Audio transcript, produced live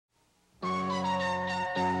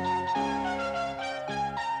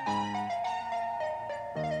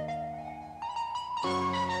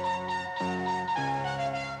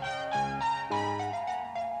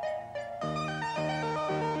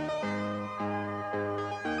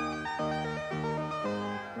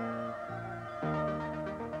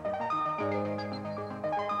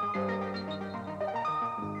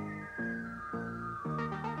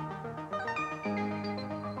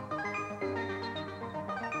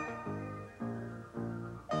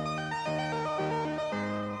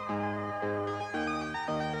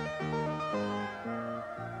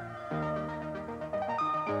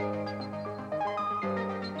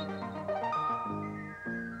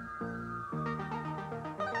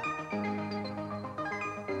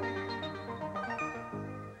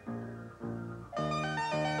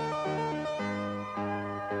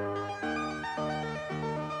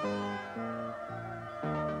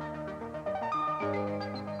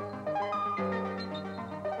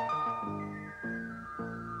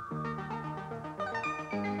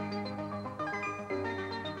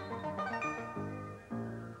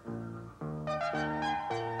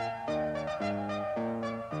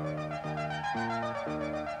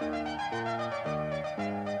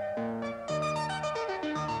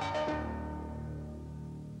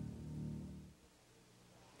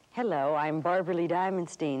Hello, I'm Barbara Lee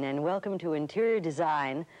Diamondstein, and welcome to Interior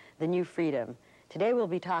Design, The New Freedom. Today we'll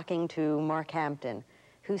be talking to Mark Hampton,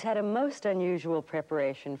 who's had a most unusual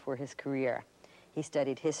preparation for his career. He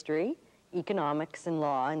studied history, economics, and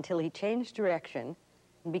law until he changed direction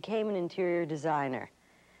and became an interior designer.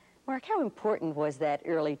 Mark, how important was that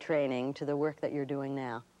early training to the work that you're doing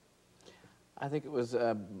now? I think it was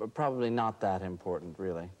probably not that important,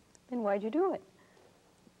 really. Then why'd you do it?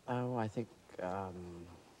 Oh, I think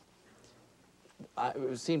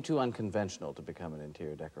it seemed too unconventional to become an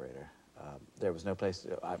interior decorator. There was no place,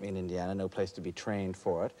 in Indiana, no place to be trained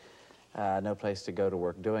for it, no place to go to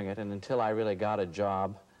work doing it, and until I really got a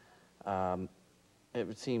job,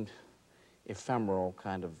 it seemed ephemeral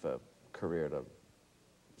kind of career to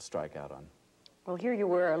strike out on. Well, here you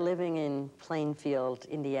were living in Plainfield,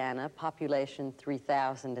 Indiana, population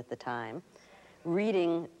 3,000 at the time,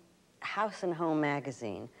 reading House and Home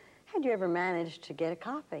magazine. How'd you ever manage to get a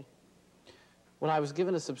copy? Well, I was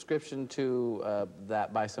given a subscription to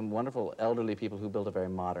that by some wonderful elderly people who built a very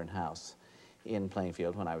modern house in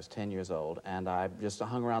Plainfield when I was 10 years old, and I just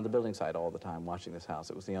hung around the building site all the time watching this house.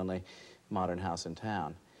 It was the only modern house in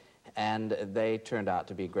town. And they turned out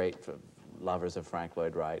to be great lovers of Frank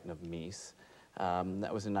Lloyd Wright and of Mies.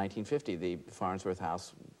 That was in 1950. The Farnsworth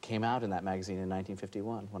House came out in that magazine in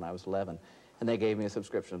 1951 when I was 11. And they gave me a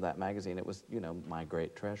subscription of that magazine. It was, my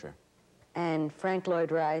great treasure. And Frank Lloyd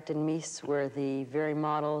Wright and Mies were the very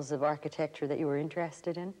models of architecture that you were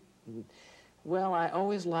interested in? Well, I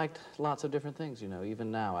always liked lots of different things, Even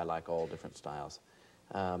now, I like all different styles.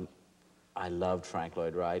 I loved Frank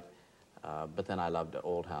Lloyd Wright, but then I loved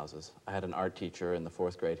old houses. I had an art teacher in the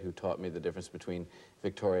 4th grade who taught me the difference between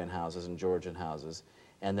Victorian houses and Georgian houses,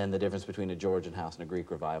 and then the difference between a Georgian house and a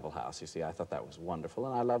Greek Revival house. You see, I thought that was wonderful,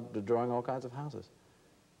 and I loved drawing all kinds of houses.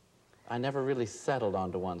 I never really settled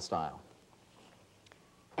onto one style.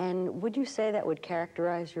 And would you say that would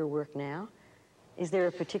characterize your work now? Is there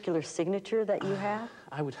a particular signature that you have?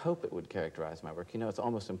 I would hope it would characterize my work. It's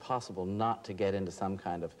almost impossible not to get into some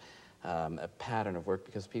kind of a pattern of work,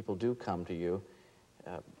 because people do come to you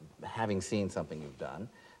having seen something you've done,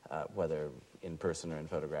 whether in person or in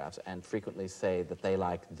photographs, and frequently say that they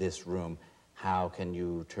like this room. How can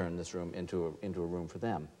you turn this room into a room for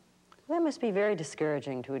them? That must be very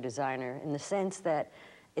discouraging to a designer, in the sense that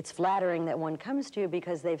it's flattering that one comes to you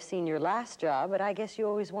because they've seen your last job, but I guess you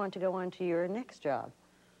always want to go on to your next job.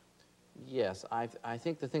 Yes, I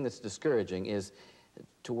think the thing that's discouraging is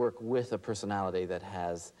to work with a personality that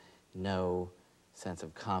has no sense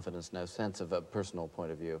of confidence, no sense of a personal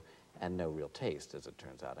point of view, and no real taste, as it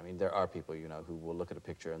turns out. There are people, who will look at a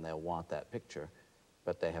picture and they'll want that picture,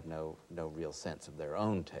 but they have no real sense of their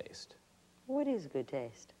own taste. What is good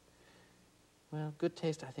taste? Well, good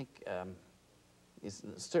taste, I think, is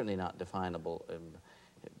certainly not definable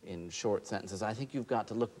in short sentences. I think you've got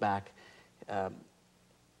to look back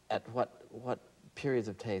at what periods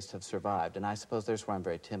of taste have survived, and I suppose there's where I'm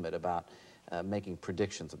very timid about making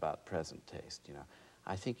predictions about present taste.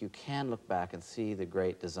 I think you can look back and see the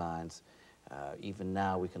great designs. Even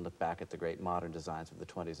now we can look back at the great modern designs of the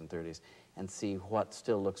 20s and 30s and see what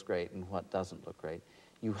still looks great and what doesn't look great.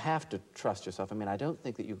 You have to trust yourself. I don't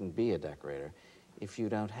think that you can be a decorator if you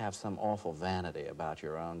don't have some awful vanity about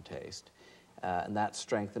your own taste. And that's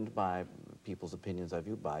strengthened by people's opinions of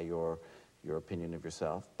you, by your opinion of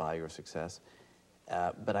yourself, by your success.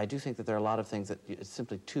 But I do think that there are a lot of things that it's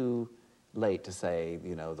simply too late to say,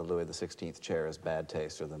 the Louis XVI chair is bad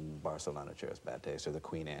taste, or the Barcelona chair is bad taste, or the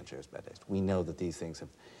Queen Anne chair is bad taste. We know that these things have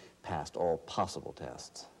passed all possible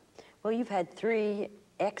tests. Well, you've had 3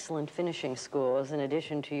 excellent finishing schools in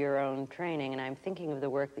addition to your own training, and I'm thinking of the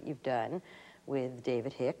work that you've done with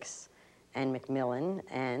David Hicks and Macmillan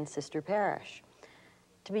and Sister Parish.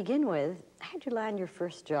 To begin with, how'd you land your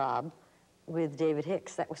first job with David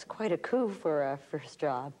Hicks? That was quite a coup for a first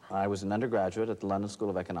job. I was an undergraduate at the London School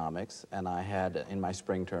of Economics, and I had, in my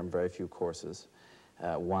spring term, very few courses,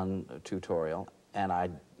 one tutorial, and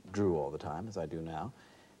I drew all the time, as I do now.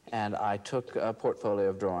 And I took a portfolio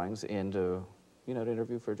of drawings into, to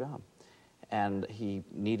interview for a job. And he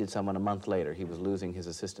needed someone a month later. He was losing his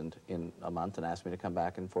assistant in a month and asked me to come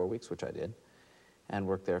back in 4 weeks, which I did, and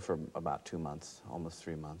worked there for about 2 months, almost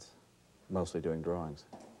 3 months, mostly doing drawings.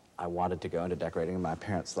 I wanted to go into decorating, and my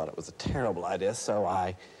parents thought it was a terrible idea, so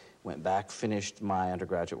I went back, finished my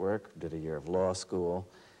undergraduate work, did a year of law school,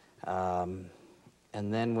 and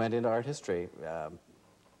then went into art history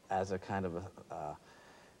as a kind of a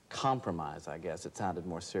compromise, I guess. It sounded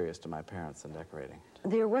more serious to my parents than decorating.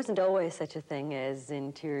 There wasn't always such a thing as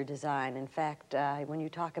interior design. In fact, when you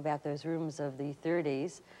talk about those rooms of the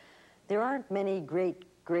 30s, there aren't many great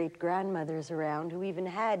great-grandmothers around who even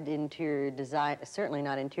had interior design, certainly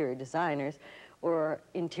not interior designers, or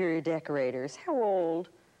interior decorators. How old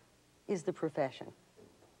is the profession?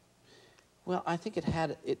 Well, I think it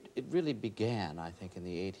really began, I think, in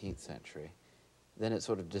the 18th century. Then it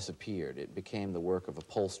sort of disappeared. It became the work of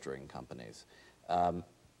upholstering companies. I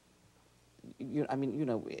mean, you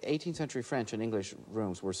know, 18th century French and English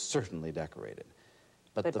rooms were certainly decorated.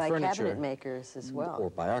 But the by furniture, cabinet makers as well. Or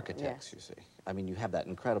by architects, yes. you see. I mean, you have that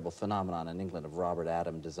incredible phenomenon in England of Robert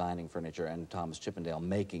Adam designing furniture and Thomas Chippendale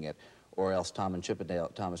making it, or else Thomas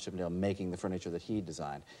Chippendale making the furniture that he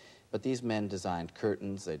designed. But these men designed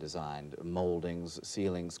curtains, they designed moldings,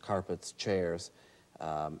 ceilings, carpets, chairs.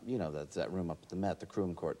 You know, that room up at the Met, the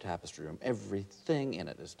Croom Court Tapestry Room, everything in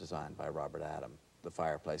it is designed by Robert Adam, the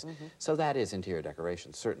fireplace. So that is interior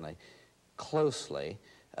decoration, certainly closely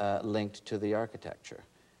linked to the architecture.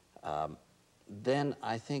 Then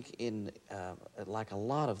I think like a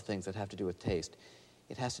lot of things that have to do with taste,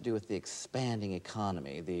 it has to do with the expanding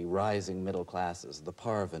economy, the rising middle classes, the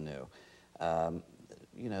parvenu.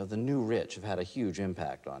 You know, the new rich have had a huge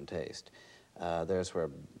impact on taste. There's where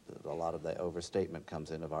a lot of the overstatement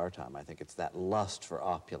comes in of our time. I think it's that lust for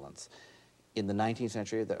opulence. In the 19th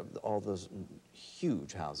century, all those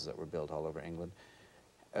huge houses that were built all over England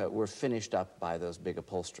were finished up by those big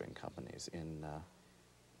upholstering companies in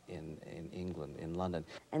England, in London.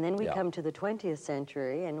 And then we come to the 20th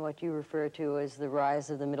century and what you refer to as the rise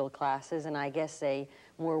of the middle classes, and I guess a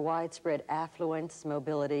more widespread affluence,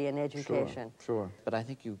 mobility, and education. Sure. But I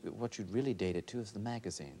think what you'd really date it to is the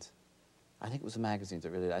magazines. I think it was the magazines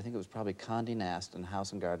that really, I think it was probably Condé Nast and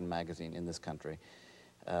House and Garden magazine in this country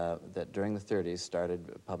that during the 30s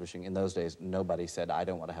started publishing. In those days, nobody said, I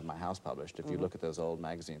don't want to have my house published. If you look at those old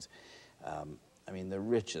magazines, I mean, the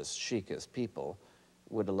richest, chicest people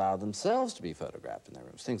would allow themselves to be photographed in their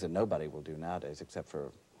rooms, things that nobody will do nowadays except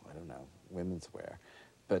for, I don't know, women's wear.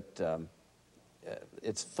 But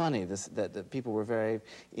it's funny that people were very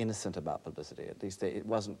innocent about publicity. At least it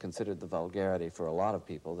wasn't considered the vulgarity for a lot of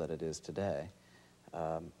people that it is today.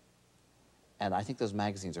 And I think those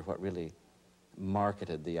magazines are what really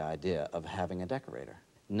marketed the idea of having a decorator.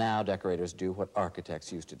 Now decorators do what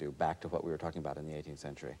architects used to do, back to what we were talking about in the 18th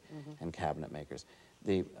century, and cabinet makers.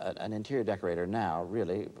 An interior decorator now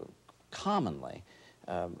really commonly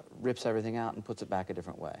rips everything out and puts it back a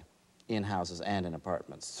different way, in houses and in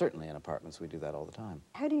apartments. Certainly in apartments we do that all the time.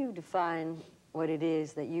 How do you define what it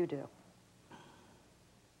is that you do?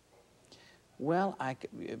 Well,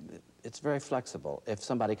 it's very flexible. If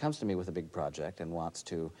somebody comes to me with a big project and wants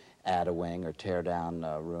to add a wing or tear down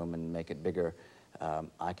a room and make it bigger,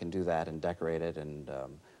 I can do that and decorate it and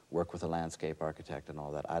work with a landscape architect and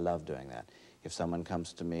all that. I love doing that. If someone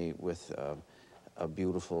comes to me with a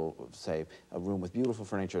beautiful, say, a room with beautiful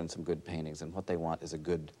furniture and some good paintings, and what they want is a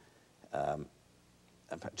good,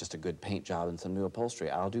 just a good paint job and some new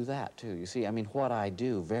upholstery, I'll do that too. You see, I mean, what I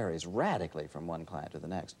do varies radically from one client to the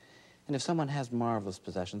next. And if someone has marvelous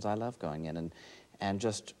possessions, I love going in and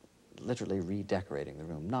just literally redecorating the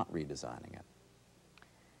room, not redesigning it.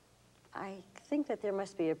 I think that there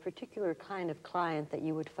must be a particular kind of client that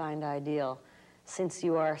you would find ideal, since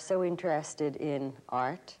you are so interested in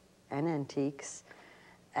art and antiques,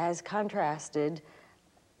 as contrasted,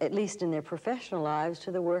 at least in their professional lives,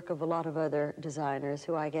 to the work of a lot of other designers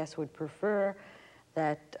who I guess would prefer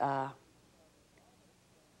that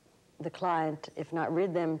the client, if not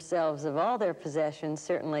rid themselves of all their possessions,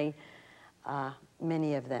 certainly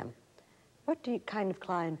many of them. What kind of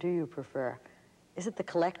client do you prefer? Is it the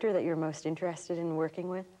collector that you're most interested in working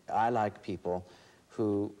with? I like people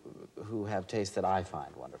who have tastes that I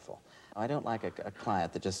find wonderful. I don't like a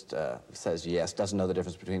client that just says yes, doesn't know the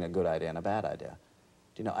difference between a good idea and a bad idea.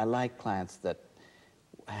 You know, I like clients that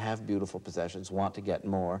have beautiful possessions, want to get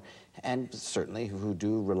more, and certainly who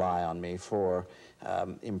do rely on me for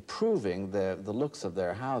improving the looks of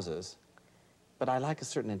their houses. But I like a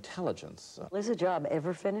certain intelligence. Is a job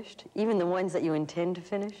ever finished, even the ones that you intend to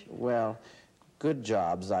finish? Well, good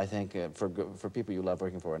jobs, I think, for people you love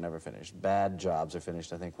working for, are never finished. Bad jobs are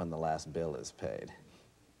finished, I think, when the last bill is paid.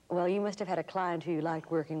 Well, you must have had a client who you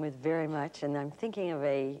liked working with very much, and I'm thinking of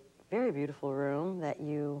a very beautiful room that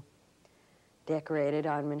you decorated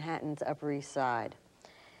on Manhattan's Upper East Side.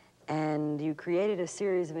 And you created a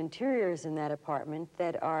series of interiors in that apartment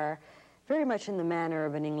that are very much in the manner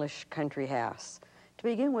of an English country house. To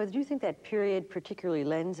begin with, do you think that period particularly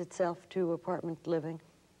lends itself to apartment living?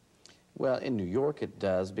 Well, in New York it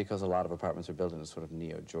does, because a lot of apartments are built in a sort of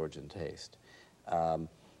neo-Georgian taste.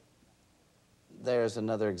 There's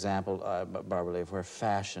another example, Barbara Lee, where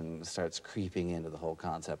fashion starts creeping into the whole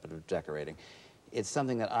concept of decorating. it's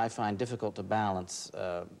something that I find difficult to balance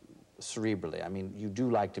cerebrally. I mean, you do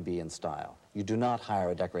like to be in style. You do not hire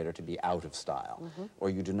a decorator to be out of style, or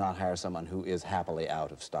you do not hire someone who is happily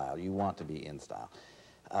out of style. You want to be in style.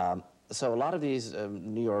 So a lot of these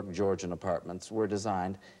New York Georgian apartments were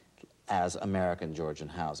designed as American Georgian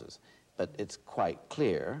houses. But it's quite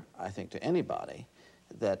clear, I think, to anybody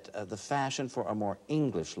that the fashion for a more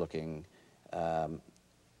English-looking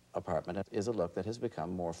apartment is a look that has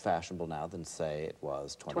become more fashionable now than, say, it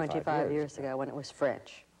was 25 years ago when it was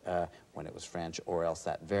French. When it was French, or else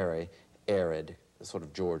that very arid sort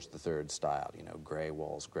of George III style, you know, gray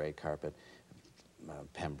walls, gray carpet,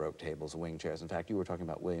 Pembroke tables, wing chairs. In fact, you were talking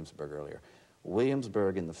about Williamsburg earlier.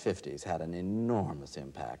 Williamsburg in the 50s had an enormous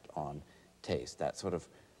impact on taste, that sort of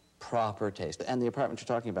proper taste. And the apartment you're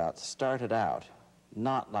talking about started out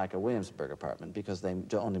not like a Williamsburg apartment because they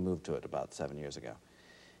only moved to it about 7 years ago.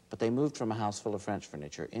 But they moved from a house full of French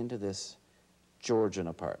furniture into this Georgian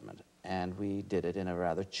apartment, and we did it in a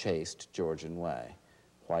rather chaste Georgian way.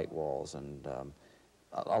 White walls and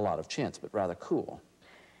a lot of chintz, but rather cool.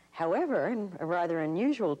 However, in a rather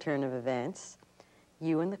unusual turn of events,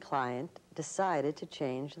 you and the client decided to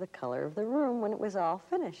change the color of the room when it was all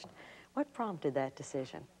finished. What prompted that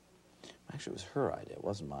decision? Actually, it was her idea. It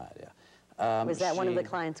wasn't my idea. Was that one of the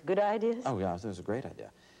client's good ideas? Oh, yeah, it was a great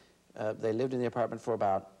idea. They lived in the apartment for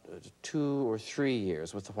about 2 or 3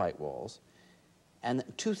 years with the white walls. And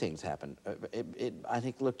two things happened. It, I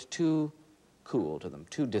think, looked too cool to them,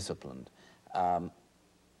 too disciplined.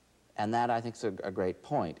 And that, I think, is a great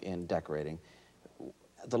point in decorating.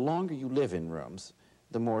 The longer you live in rooms,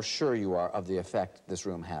 the more sure you are of the effect this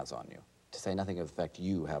room has on you, to say nothing of the effect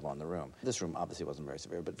you have on the room. This room obviously wasn't very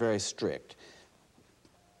severe, but very strict.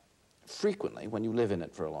 Frequently, when you live in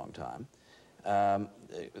it for a long time,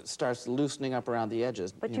 it starts loosening up around the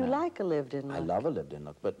edges. But you like a lived-in look. I love a lived-in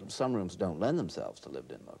look, but some rooms don't lend themselves to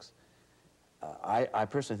lived-in looks. I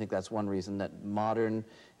personally think that's one reason that modern,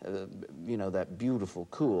 you know, that beautiful,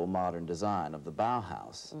 cool modern design of the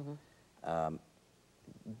Bauhaus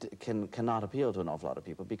cannot appeal to an awful lot of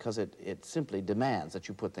people because it simply demands that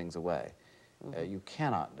you put things away. You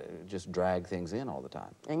cannot just drag things in all the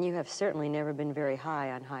time. And you have certainly never been very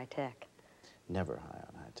high on high tech. Never high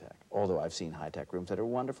on high tech, although I've seen high tech rooms that are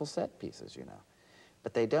wonderful set pieces, you know.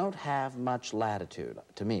 But they don't have much latitude,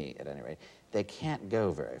 to me at any rate. They can't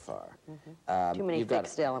go very far. Too many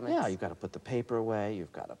fixed elements. Yeah, you've got to put the paper away,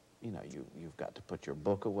 you've got to, you know, you've got to put your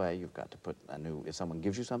book away, you've got to put a new, if someone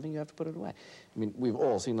gives you something, you have to put it away. I mean, we've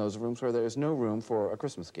all seen those rooms where there's no room for a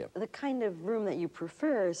Christmas gift. The kind of room that you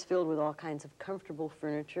prefer is filled with all kinds of comfortable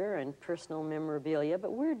furniture and personal memorabilia,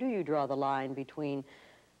 but where do you draw the line between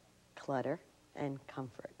clutter and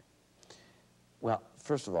comfort? Well,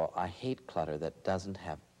 first of all, I hate clutter that doesn't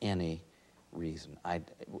have any reason. You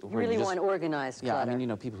really want organized clutter. Yeah, I mean, you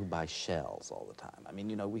know, people who buy shells all the time. I mean,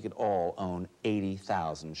 you know, we could all own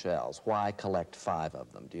 80,000 shells. Why collect 5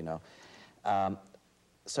 of them, do you know?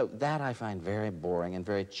 So that I find very boring and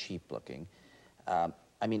very cheap looking. I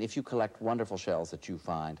mean, if you collect wonderful shells that you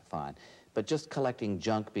find, fine. But just collecting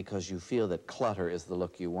junk because you feel that clutter is the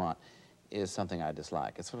look you want is something I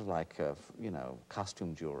dislike. It's sort of like, you know,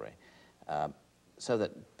 costume jewelry. So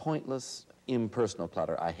that pointless, impersonal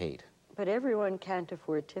clutter I hate. But everyone can't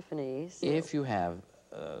afford Tiffany's. If you have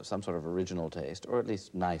some sort of original taste, or at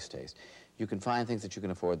least nice taste, you can find things that you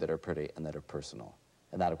can afford that are pretty and that are personal.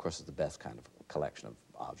 And that, of course, is the best kind of collection of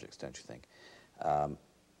objects, don't you think?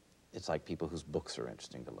 It's like people whose books are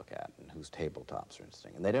interesting to look at and whose tabletops are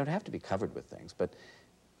interesting. And they don't have to be covered with things, but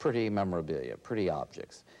pretty memorabilia, pretty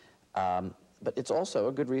objects. But it's also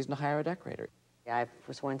a good reason to hire a decorator. I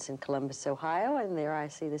was once in Columbus, Ohio, and there I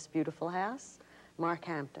see this beautiful house, Mark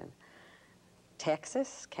Hampton.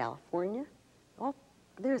 Texas, California. Oh,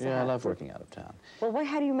 there's a house. Yeah, I love working out of town. Well,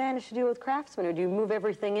 how do you manage to deal with craftsmen, or do you move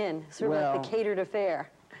everything in? Sort of like the catered affair.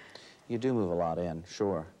 You do move a lot in,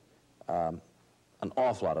 sure. An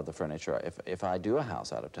awful lot of the furniture. If I do a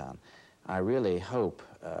house out of town, I really hope,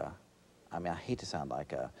 I mean, I hate to sound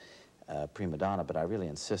like a prima donna, but I really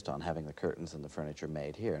insist on having the curtains and the furniture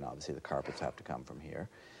made here, and obviously the carpets have to come from here.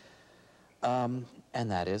 And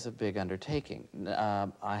that is a big undertaking.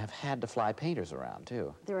 I have had to fly painters around,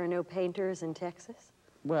 too. There are no painters in Texas?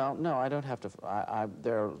 Well, no, I don't have to.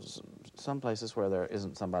 There are some places where there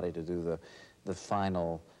isn't somebody to do the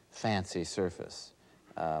final fancy surface.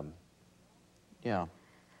 Yeah.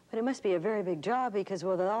 But it must be a very big job because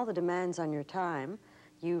with all the demands on your time,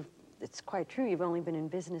 it's quite true, you've only been in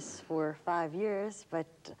business for 5 years, but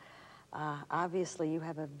obviously you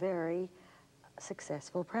have a very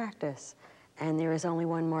successful practice. And there is only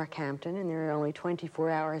one Mark Hampton, and there are only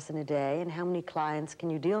 24 hours in a day, and how many clients can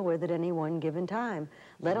you deal with at any one given time,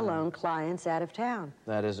 let alone clients out of town?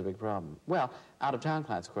 That is a big problem. Well, out-of-town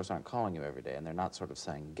clients, of course, aren't calling you every day, and they're not sort of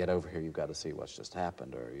saying, get over here, you've got to see what's just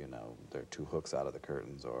happened, or, you know, there are 2 hooks out of the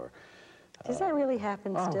curtains, or... Does that really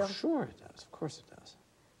happen still? Oh, sure it does. Of course it does.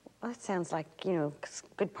 Well, that sounds like, you know, a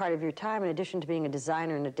good part of your time, in addition to being a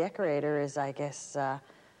designer and a decorator, is, I guess,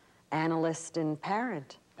 analyst and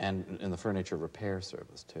parent. And in the furniture repair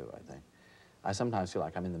service, too, I think. I sometimes feel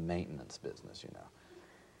like I'm in the maintenance business, you know.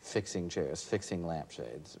 Fixing chairs, fixing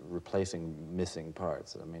lampshades, replacing missing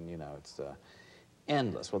parts. I mean, you know, it's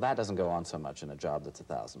endless. Well, that doesn't go on so much in a job that's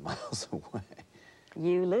 1,000 miles away.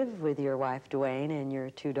 You live with your wife, Duane, and your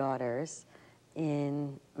 2 daughters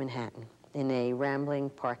in Manhattan, in a rambling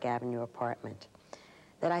Park Avenue apartment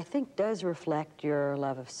that I think does reflect your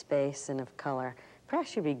love of space and of color.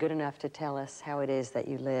 Perhaps you'd be good enough to tell us how it is that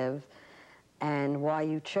you live and why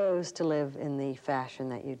you chose to live in the fashion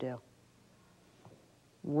that you do.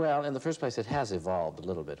 Well, in the first place, it has evolved a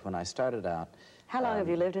little bit. When I started out... How long have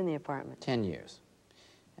you lived in the apartment? 10 years.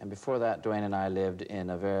 And before that, Duane and I lived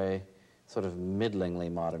in a very sort of middlingly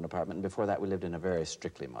modern apartment. And before that, we lived in a very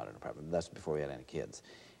strictly modern apartment. That's before we had any kids.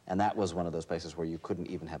 And that was one of those places where you couldn't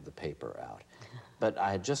even have the paper out. But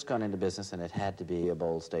I had just gone into business, and it had to be a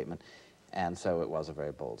bold statement. And so it was a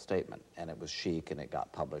very bold statement. And it was chic, and it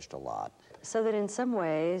got published a lot. So that in some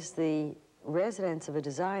ways, the residence of a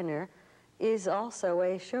designer is also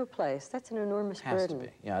a showplace. That's an enormous burden. Has to be.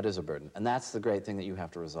 Yeah, it is a burden. And that's the great thing that you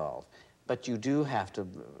have to resolve. But you do have to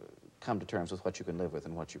come to terms with what you can live with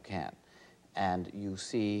and what you can't. And you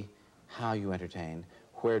see how you entertain,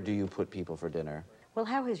 where do you put people for dinner. Well,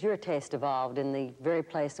 how has your taste evolved in the very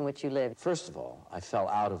place in which you live? First of all, I fell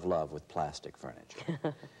out of love with plastic furniture.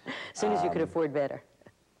 As soon as you could afford better.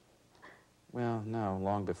 Well, no,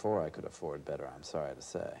 long before I could afford better, I'm sorry to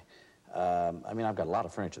say. I mean, I've got a lot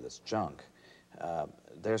of furniture that's junk.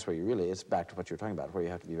 There's where you really, it's back to what you were talking about, where you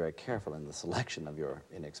have to be very careful in the selection of your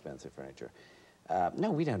inexpensive furniture.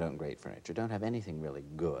 No, we don't own great furniture, don't have anything really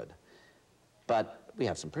good. But we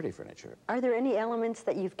have some pretty furniture. Are there any elements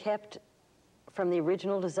that you've kept from the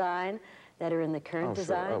original design that are in the current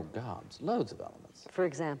design? Sure. Oh, gobs, loads of elements. For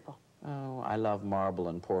example? Oh, I love marble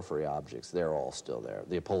and porphyry objects. They're all still there.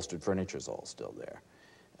 The upholstered furniture's all still there.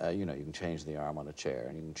 You know, you can change the arm on a chair,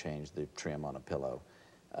 and you can change the trim on a pillow.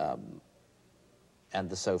 And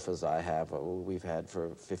the sofas I have, we've had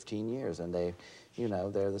for 15 years, and they, you know,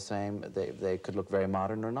 they're the same. They could look very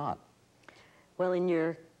modern or not. Well,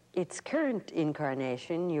 in its current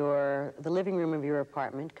incarnation, the living room of your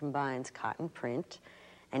apartment combines cotton print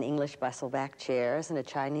and English bustleback chairs and a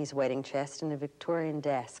Chinese waiting chest and a Victorian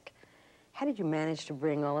desk. How did you manage to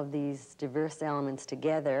bring all of these diverse elements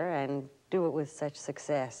together and do it with such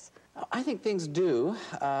success? I think things do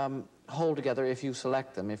hold together if you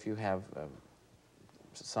select them, if you have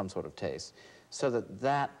some sort of taste. So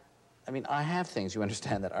that, I mean, I have things, you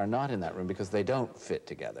understand, that are not in that room because they don't fit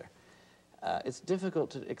together. It's difficult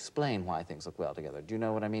to explain why things look well together. Do you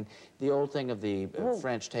know what I mean? The old thing of the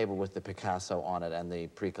French table with the Picasso on it and the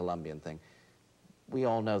pre-Columbian thing, we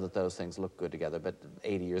all know that those things look good together, but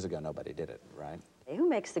 80 years ago, nobody did it, right? Who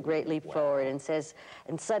makes the great leap forward and says,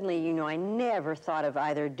 and suddenly, you know, I never thought of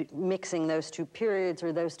either mixing those 2 periods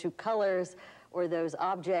or those 2 colors or those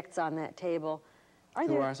objects on that table?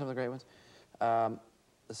 Who are some of the great ones?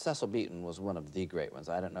 Cecil Beaton was one of the great ones.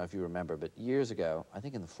 I don't know if you remember, but years ago, I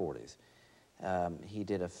think in the 40s, he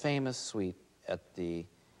did a famous suite at the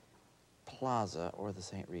Plaza or the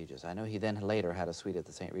St. Regis. I know he then later had a suite at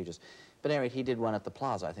the St. Regis. But anyway, he did one at the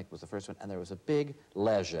Plaza, I think was the first one, and there was a big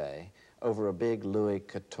leger over a big Louis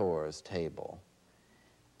XIV's table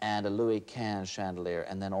and a Louis XV chandelier,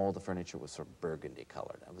 and then all the furniture was sort of burgundy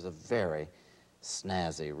colored. It was a very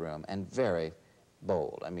snazzy room and very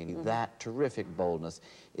bold. I mean, that terrific boldness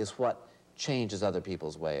is what changes other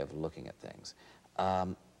people's way of looking at things.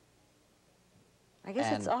 I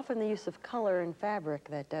guess it's often the use of color and fabric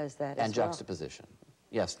that does that as well. And juxtaposition.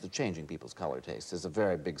 Yes, the changing people's color taste is a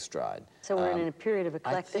very big stride. So we're in a period of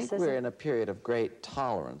eclecticism? I think we're in a period of great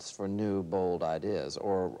tolerance for new, bold ideas,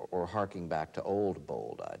 or harking back to old,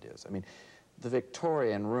 bold ideas. I mean, the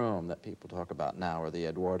Victorian room that people talk about now, or the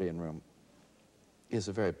Edwardian room, is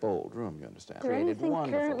a very bold room, you understand. Is there anything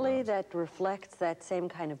currently that reflects that same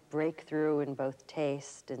kind of breakthrough in both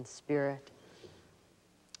taste and spirit?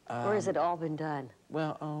 Or has it all been done?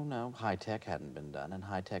 Well, oh no, high-tech hadn't been done, and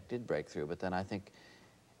high-tech did break through, but then I think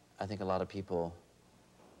a lot of people,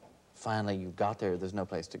 finally you got there, there's no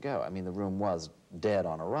place to go. I mean, the room was dead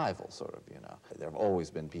on arrival, sort of, you know. There have always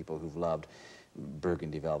been people who've loved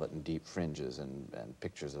burgundy velvet and deep fringes and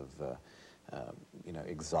pictures of you know,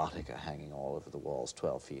 exotica hanging all over the walls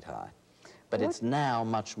 12 feet high. But it's now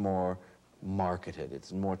much more marketed.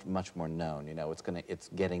 It's much more known. You know, it's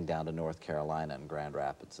getting down to North Carolina and Grand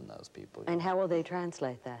Rapids and those people. And how will they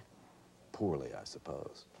translate that? Poorly, I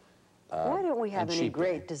suppose. Why don't we have any cheaply.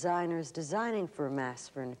 great designers designing for mass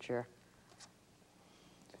furniture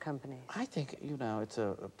companies? I think, you know, it's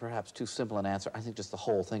a perhaps too simple an answer. I think just the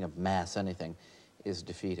whole thing of mass anything is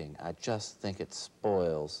defeating. I just think it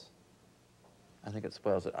spoils. I think it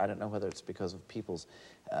spoils it. I don't know whether it's because of people's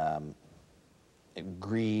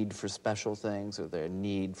greed for special things or their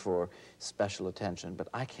need for special attention, but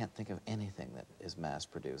I can't think of anything that is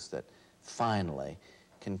mass-produced that finally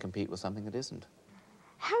can compete with something that isn't.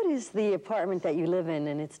 How does the apartment that you live in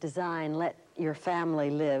and its design let your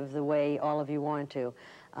family live the way all of you want to?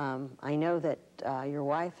 I know that your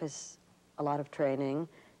wife has a lot of training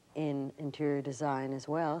in interior design as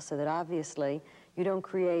well, so that obviously you don't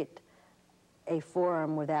create a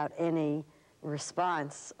forum without any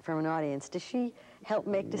response from an audience. Does she help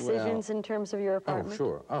make decisions in terms of your apartment? Oh,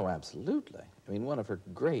 sure. Oh, absolutely. I mean, one of her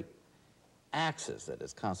great axes that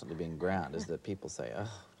is constantly being ground is that people say,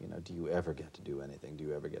 oh, you know, do you ever get to do anything? Do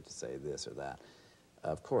you ever get to say this or that?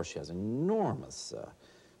 Of course, she has enormous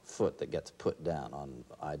foot that gets put down on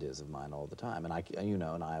ideas of mine all the time. And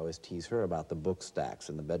I always tease her about the book stacks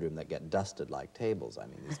in the bedroom that get dusted like tables. I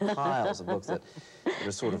mean, these piles of books that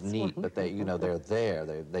are sort of neat, but they, you know, they're there.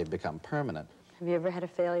 They become permanent. Have you ever had a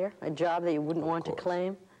failure? A job that you wouldn't want to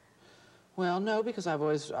claim? Well, no, because I've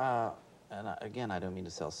always, again, I don't mean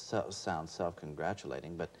to sound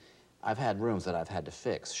self-congratulating, but I've had rooms that I've had to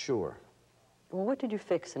fix, sure. Well, what did you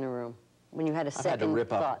fix in a room when you had a second I've had to rip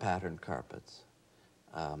thought? up patterned carpets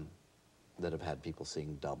that have had people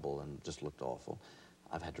seeing double and just looked awful.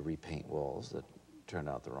 I've had to repaint walls that turned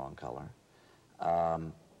out the wrong color.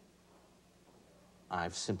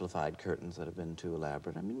 I've simplified curtains that have been too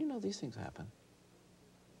elaborate. I mean, you know, these things happen.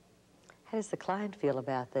 How does the client feel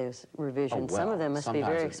about those revisions? Oh, well, some of them must be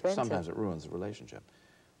very expensive. Sometimes it ruins the relationship.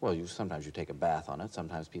 Well, sometimes you take a bath on it.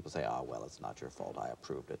 Sometimes people say, oh, well, it's not your fault. I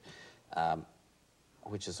approved it.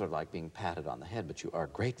 Which is sort of like being patted on the head, but you are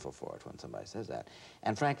grateful for it when somebody says that.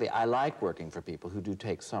 And frankly, I like working for people who do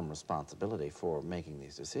take some responsibility for making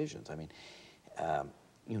these decisions. I mean,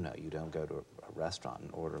 you know, you don't go to a restaurant and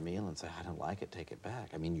order a meal and say, I don't like it, take it back.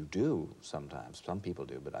 I mean, you do sometimes. Some people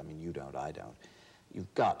do, but I mean, you don't, I don't.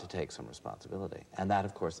 You've got to take some responsibility. And that,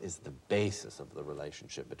 of course, is the basis of the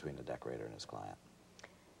relationship between a decorator and his client.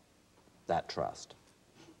 That trust.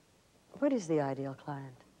 What is the ideal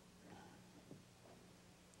client?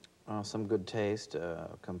 Some good taste,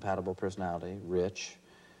 compatible personality, rich,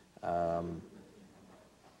 and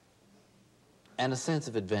a sense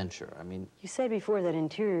of adventure. I mean, you said before that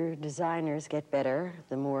interior designers get better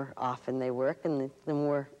the more often they work and the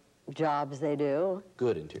more jobs they do.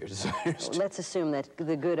 Good interior designers. Let's assume that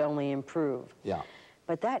the good only improve. Yeah.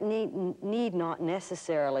 But that need not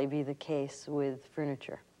necessarily be the case with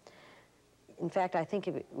furniture. In fact, I think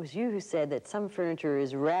it was you who said that some furniture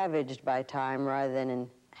is ravaged by time rather than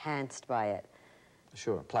enhanced by it.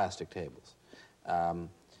 Sure, plastic tables.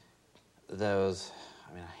 Those,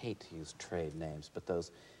 I mean, I hate to use trade names, but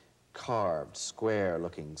those carved,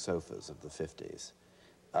 square-looking sofas of the 50s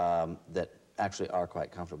that actually are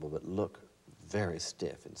quite comfortable but look very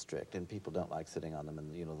stiff and strict, and people don't like sitting on them,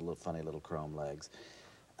 and, you know, the little funny little chrome legs.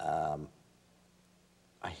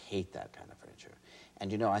 I hate that kind of furniture.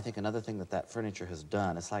 And, you know, I think another thing that furniture has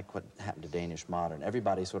done, it's like what happened to Danish Modern.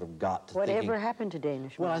 Everybody sort of got to thinking... Whatever happened to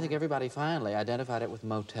Danish Modern? Well, I think everybody finally identified it with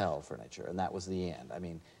motel furniture, and that was the end. I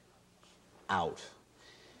mean, out.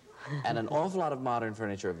 And an awful lot of modern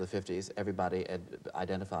furniture of the 50s, everybody had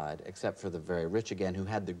identified, except for the very rich again, who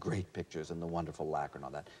had the great pictures and the wonderful lacquer and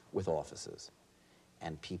all that, with offices.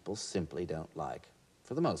 And people simply don't like,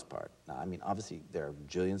 for the most part. Now, I mean, obviously, there are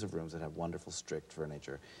jillions of rooms that have wonderful, strict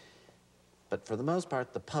furniture. But for the most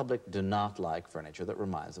part, the public do not like furniture that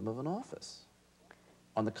reminds them of an office.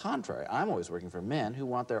 On the contrary, I'm always working for men who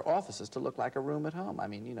want their offices to look like a room at home. I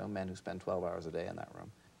mean, you know, men who spend 12 hours a day in that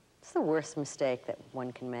room. What's the worst mistake that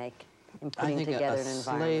one can make in putting together an environment?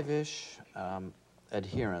 I think a slavish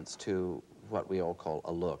adherence to what we all call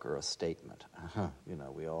a look or a statement. You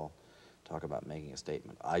know, we all talk about making a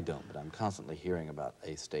statement. I don't, but I'm constantly hearing about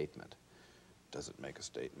a statement. Does it make a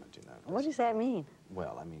statement, you know? What does that mean?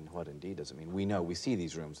 Well, I mean, what indeed does it mean? We see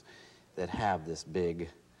these rooms that have this big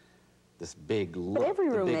look. But every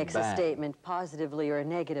room makes a statement, positively or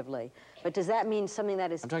negatively. But does that mean something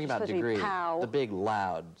that is I'm talking about degree. The big,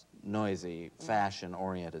 loud, noisy,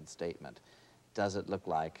 fashion-oriented statement. Does it look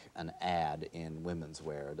like an ad in women's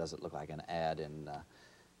wear? Or does it look like an ad in,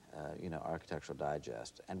 you know, Architectural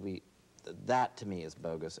Digest? And that to me is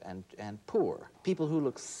bogus and poor. People who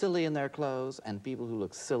look silly in their clothes and people who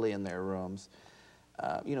look silly in their rooms.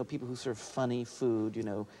 You know, people who serve funny food, you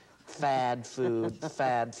know, fad food,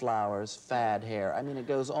 fad flowers, fad hair. I mean, it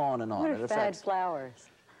goes on and on. What are fad flowers?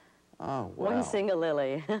 Oh, well. One single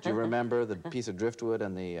lily. Do you remember the piece of driftwood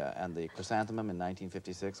and the chrysanthemum in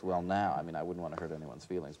 1956? Well, now, I mean, I wouldn't want to hurt anyone's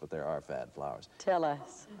feelings, but there are fad flowers. Tell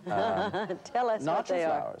us. Tell us what they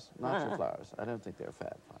are. Not your flowers. I don't think they're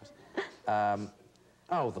fad flowers.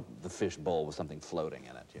 Oh, the fish bowl with something floating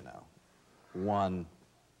in it, you know. One,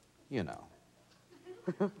 you know,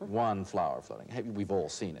 one flower floating. Hey, we've all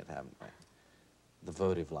seen it, haven't we? The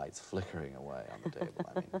votive lights flickering away on the table.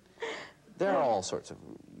 I mean, there are all sorts of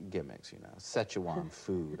gimmicks, you know. Szechuan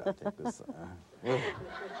food, I think, is...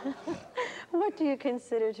 What do you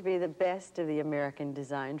consider to be the best of the American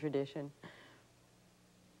design tradition?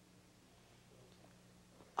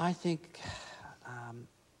 I think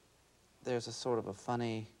there's a sort of a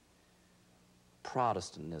funny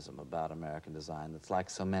Protestantism about American design that's like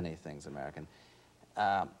so many things American.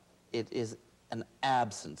 It is an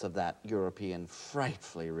absence of that European,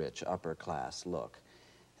 frightfully rich upper-class look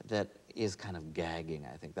that is kind of gagging,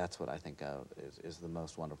 I think. That's what I think of is the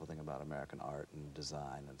most wonderful thing about American art and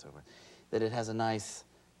design and so forth. That it has a nice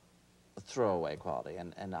throwaway quality,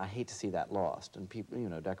 and I hate to see that lost. And people, you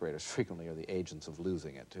know, decorators frequently are the agents of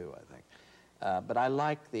losing it, too, I think. But I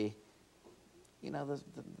like the, you know,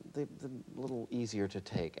 the little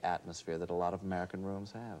easier-to-take atmosphere that a lot of American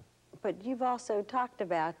rooms have. But you've also talked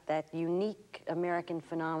about that unique American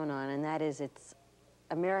phenomenon, and that is it's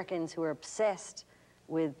Americans who are obsessed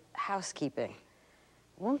with housekeeping.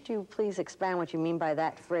 Won't you please expand what you mean by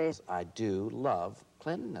that phrase? I do love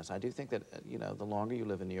cleanliness. I do think that, you know, the longer you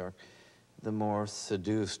live in New York, the more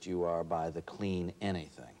seduced you are by the clean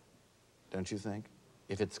anything. Don't you think?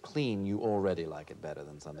 If it's clean, you already like it better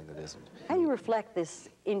than something that isn't. How do you reflect this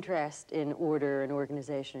interest in order and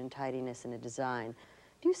organization and tidiness in a design?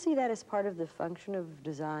 Do you see that as part of the function of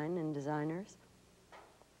design and designers?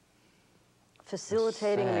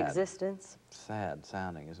 Facilitating an existence? Sad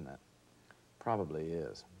sounding, isn't it? Probably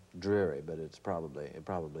is. Dreary, but it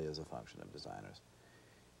probably is a function of designers.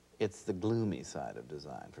 It's the gloomy side of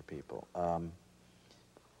design for people.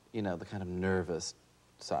 You know, the kind of nervous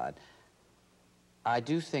side. I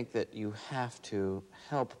do think that you have to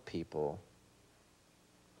help people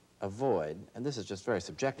avoid, and this is just very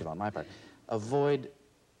subjective on my part, avoid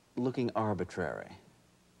looking arbitrary.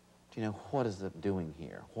 Do you know, what is it doing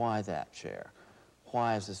here? Why that chair?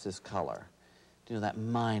 Why is this color? Do you know, that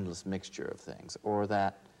mindless mixture of things, or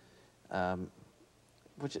that,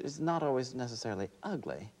 which is not always necessarily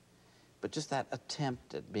ugly, but just that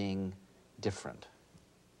attempt at being different,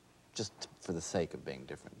 just for the sake of being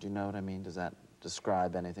different. Do you know what I mean? Does that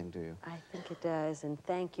describe anything to you? I think it does, and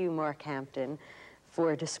thank you, Mark Hampton,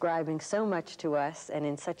 for describing so much to us and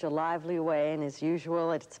in such a lively way, and as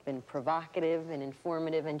usual, it's been provocative and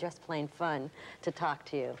informative and just plain fun to talk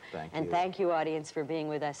to you. Thank you. And thank you, audience, for being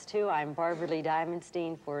with us, too. I'm Barbara Lee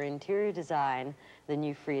Diamondstein for Interior Design, The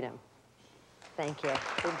New Freedom. Thank you.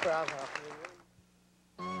 Big bravo.